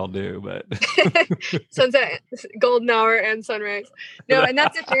things y'all do, but sunset, golden hour, and sunrise. No, and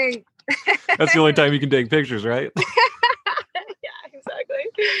that's the thing. That's the only time you can take pictures, right? Yeah, exactly.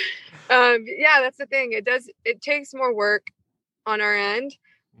 Yeah, that's the thing. It takes more work on our end,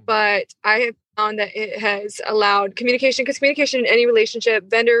 but I have found that it has allowed communication, because communication in any relationship,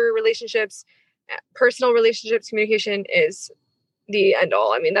 vendor relationships, personal relationships, communication is the end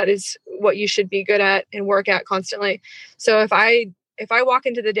all. I mean, that is what you should be good at and work at constantly. So if I walk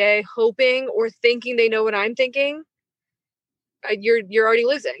into the day hoping or thinking they know what I'm thinking, you're already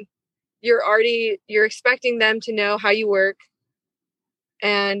losing. You're expecting them to know how you work,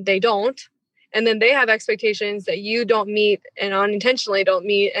 and they don't. And then they have expectations that you don't meet and unintentionally don't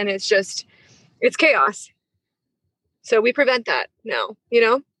meet. And it's chaos. So we prevent that now,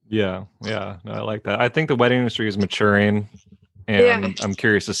 Yeah. No, I like that. I think the wedding industry is maturing, and I'm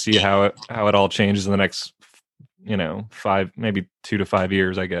curious to see how it all changes in the next, 2 to 5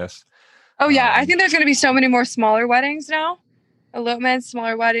 years, I guess. Oh yeah. I think there's going to be so many more smaller weddings now. Elopements,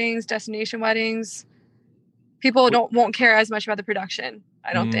 smaller weddings, destination weddings. People won't care as much about the production,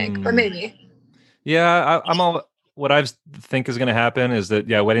 I don't think, but maybe. Yeah, what I think is going to happen is that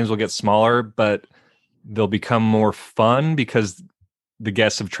weddings will get smaller, but they'll become more fun because the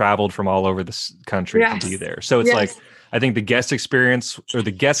guests have traveled from all over this country to be there. So it's like, I think the guest experience or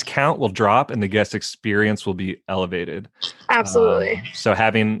the guest count will drop and the guest experience will be elevated. Absolutely. So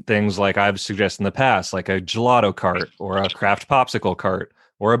having things like I've suggested in the past, like a gelato cart or a craft popsicle cart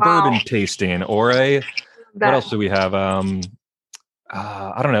or a bourbon tasting or what else do we have? I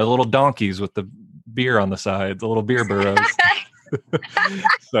don't know, little donkeys with the beer on the side, the little beer burros.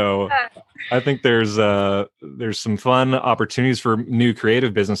 So I think there's some fun opportunities for new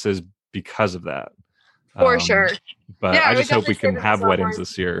creative businesses because of that. For sure. But I just hope we can have weddings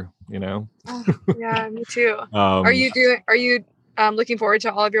this year, Yeah, me too. Are you looking forward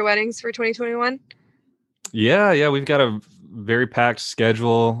to all of your weddings for 2021? Yeah, we've got a very packed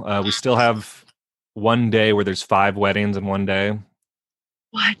schedule. We still have one day where there's 5 weddings in one day.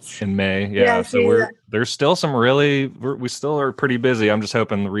 What? In May. Yeah. So there's still some we still are pretty busy. I'm just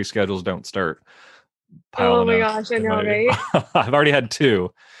hoping the reschedules don't start piling up. Oh my gosh, I know, right? I've already had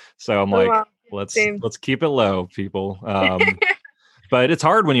 2. So I'm let's keep it low, people. But it's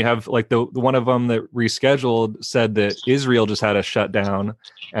hard when you have like the one of them that rescheduled said that Israel just had a shutdown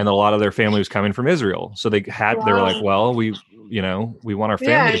and a lot of their family was coming from Israel. So they were like, well, we want our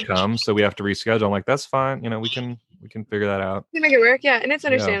family to come, so we have to reschedule. I'm like, that's fine. We can figure that out. We make it work. Yeah. And it's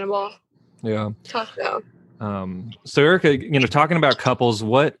understandable. Yeah. Tough though. So Erica, talking about couples,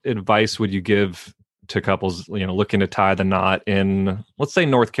 what advice would you give to couples, looking to tie the knot in, let's say,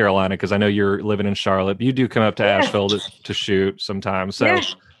 North Carolina? Because I know you're living in Charlotte, but you do come up to Asheville to shoot sometimes. So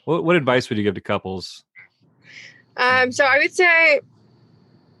what advice would you give to couples? So I would say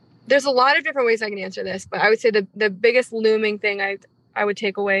there's a lot of different ways I can answer this, but I would say the biggest looming thing I would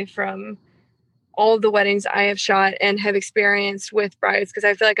take away from all of the weddings I have shot and have experienced with brides, because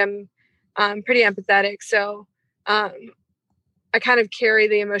I feel like I'm pretty empathetic. So I kind of carry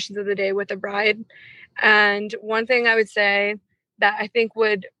the emotions of the day with the bride. And one thing I would say that I think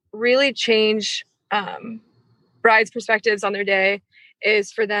would really change brides' perspectives on their day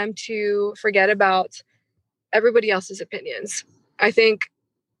is for them to forget about everybody else's opinions. I think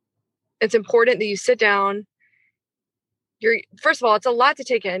it's important that you sit down. First of all, it's a lot to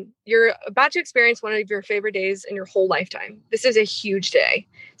take in. You're about to experience one of your favorite days in your whole lifetime. This is a huge day.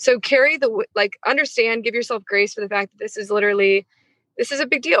 So understand, give yourself grace for the fact that this is a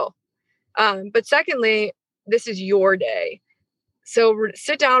big deal. But secondly, this is your day. So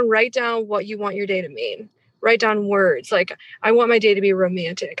sit down, write down what you want your day to mean. Write down words like, I want my day to be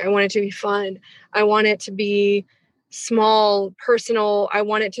romantic. I want it to be fun. I want it to be small, personal. I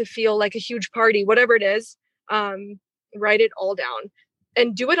want it to feel like a huge party, whatever it is. Write it all down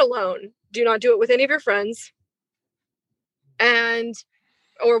and do it alone. Do not do it with any of your friends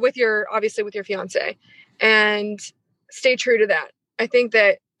or obviously with your fiance, and stay true to that. I think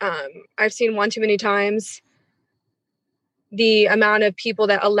that I've seen one too many times the amount of people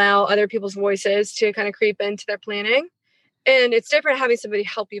that allow other people's voices to kind of creep into their planning. And it's different having somebody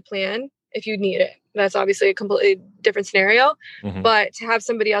help you plan if you need it. That's obviously a completely different scenario. Mm-hmm. But to have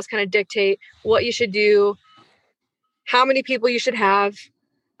somebody else kind of dictate what you should do, how many people you should have,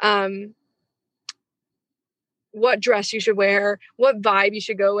 what dress you should wear, what vibe you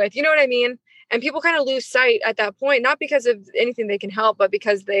should go with, you know what I mean? And people kind of lose sight at that point, not because of anything they can help, but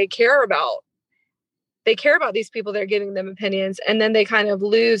because they care about these people that are giving them opinions. And then they kind of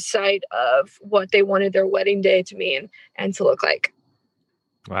lose sight of what they wanted their wedding day to mean and to look like.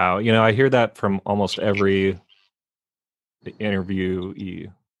 Wow. I hear that from almost every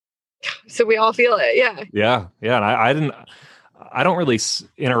interviewee. So we all feel it. Yeah. Yeah. Yeah. And I don't really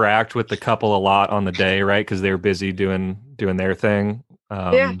interact with the couple a lot on the day, right? Because they're busy doing their thing.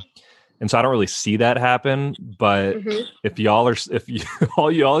 Yeah. And so I don't really see that happen. But mm-hmm. if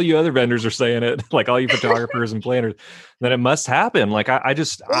all you other vendors are saying it, like all you photographers and planners, then it must happen. Like I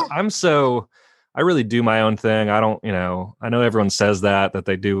really do my own thing. I don't, I know everyone says that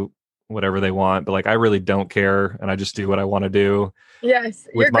they do whatever they want, but like I really don't care, and I just do what I want to do. Yes,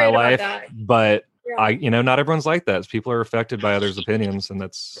 with my life. But yeah. Not everyone's like that. People are affected by others' opinions, and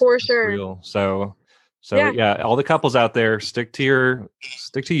that's for sure real. So yeah, all the couples out there, stick to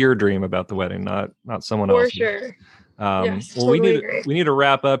your dream about the wedding, not someone else's. For sure. Yes, well, totally we need to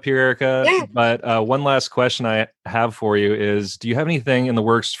wrap up here, Erica. Yeah. But one last question I have for you is: do you have anything in the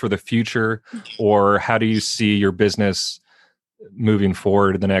works for the future, or how do you see your business moving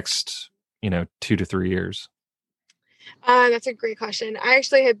forward the next 2 to 3 years? That's a great question. I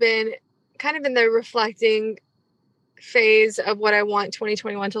actually have been kind of in the reflecting phase of what I want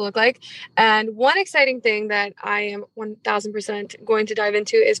 2021 to look like. And one exciting thing that I am 1000% going to dive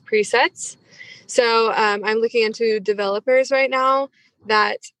into is presets. So I'm looking into developers right now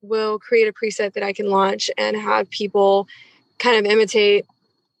that will create a preset that I can launch and have people kind of imitate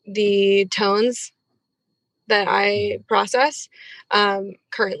the tones that I process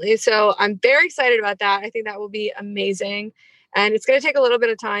currently. So I'm very excited about that. I think that will be amazing. And it's going to take a little bit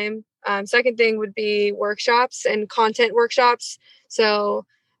of time. Second thing would be workshops and content workshops. So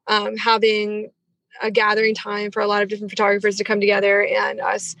having a gathering time for a lot of different photographers to come together and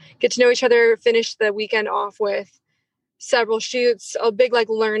us get to know each other, finish the weekend off with several shoots, a big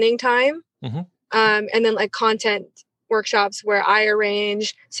learning time. Mm-hmm. And then content workshops where I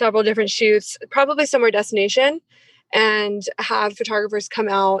arrange several different shoots, probably somewhere destination, and have photographers come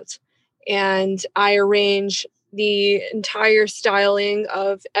out and I arrange the entire styling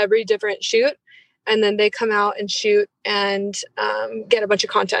of every different shoot. And then they come out and shoot and get a bunch of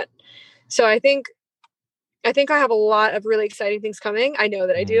content. So I think I have a lot of really exciting things coming. I know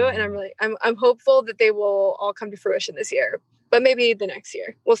that I do. And I'm hopeful that they will all come to fruition this year, but maybe the next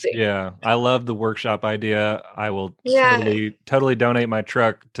year. We'll see. Yeah. I love the workshop idea. I will totally donate my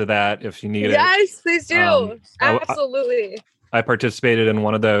truck to that if you need it. Yes, please do. Absolutely. I participated in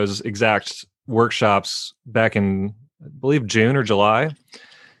one of those exact workshops back in, I believe, June or July.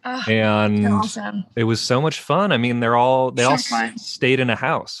 And awesome. It was so much fun. I mean, they all stayed in a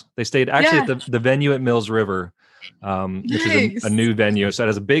house. They stayed actually at the venue at Mills River, which is a new venue. So it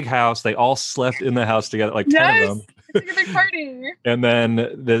has a big house. They all slept in the house together, 10 of them. It's like a big party. And then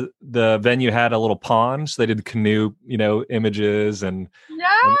the venue had a little pond, so they did canoe, images and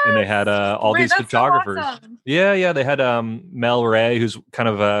they had all these photographers. So awesome. Yeah, they had Mel Ray, who's kind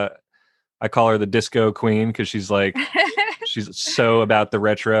of I call her the disco queen because she's she's so about the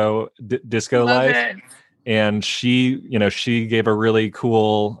retro disco life. It. And she gave a really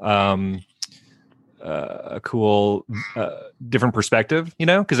cool a cool different perspective,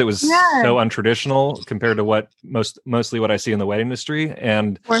 because it was so untraditional compared to mostly what I see in the wedding industry.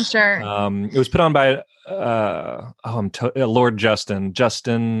 And for sure, it was put on by Lord Justin.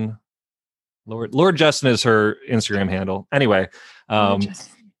 Lord Justin is her Instagram handle. Anyway,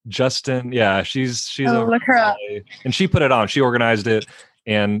 Justin, yeah, she's look her up. And she put it on. She organized it.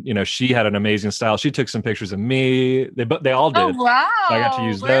 And she had an amazing style. She took some pictures of me. They all did. Oh wow! So I got to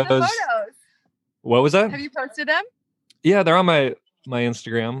use those. The photos? What was that? Have you posted them? Yeah, they're on my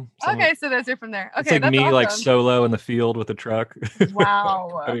Instagram. Okay, so those are from there. Okay, it's like that's me awesome. like solo in the field with a truck.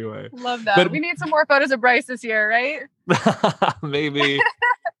 Wow. Anyway, love that. We need some more photos of Bryce this year, right? Maybe.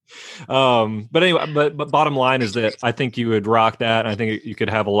 But anyway, but bottom line is that I think you would rock that. And I think you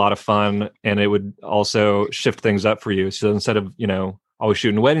could have a lot of fun, and it would also shift things up for you. So instead of always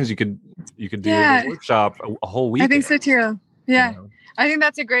shooting weddings, you could do a workshop a whole week. I think so too. Yeah. I think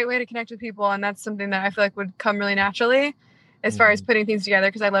that's a great way to connect with people, and that's something that I feel like would come really naturally as far as putting things together,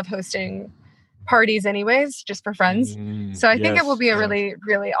 because I love hosting parties anyways, just for friends. So I think it will be a really,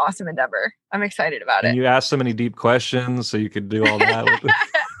 really awesome endeavor. I'm excited about it. You asked so many deep questions, so you could do all that. Well,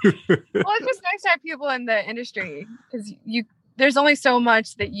 it's just nice to have people in the industry, because there's only so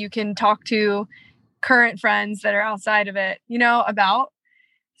much that you can talk to current friends that are outside of it, about.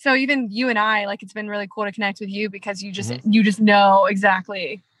 So even you and I, like, it's been really cool to connect with you, because you just know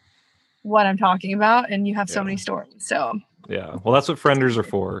exactly what I'm talking about, and you have so many stories. So yeah, well, that's what frienders are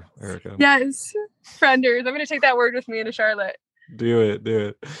for, Erica. Yes, frienders. I'm going to take that word with me into Charlotte. Do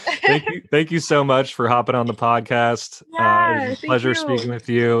it. Thank you so much for hopping on the podcast. Yeah, it was a pleasure speaking with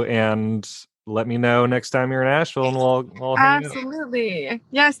you, and let me know next time you're in Asheville, and we'll hang out. Absolutely.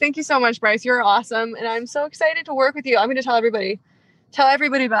 Yes, thank you so much, Bryce. You're awesome, and I'm so excited to work with you. I'm going to tell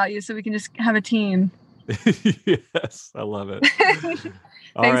everybody about you, so we can just have a team. Yes, I love it.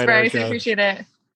 Thanks, Bryce. I appreciate it.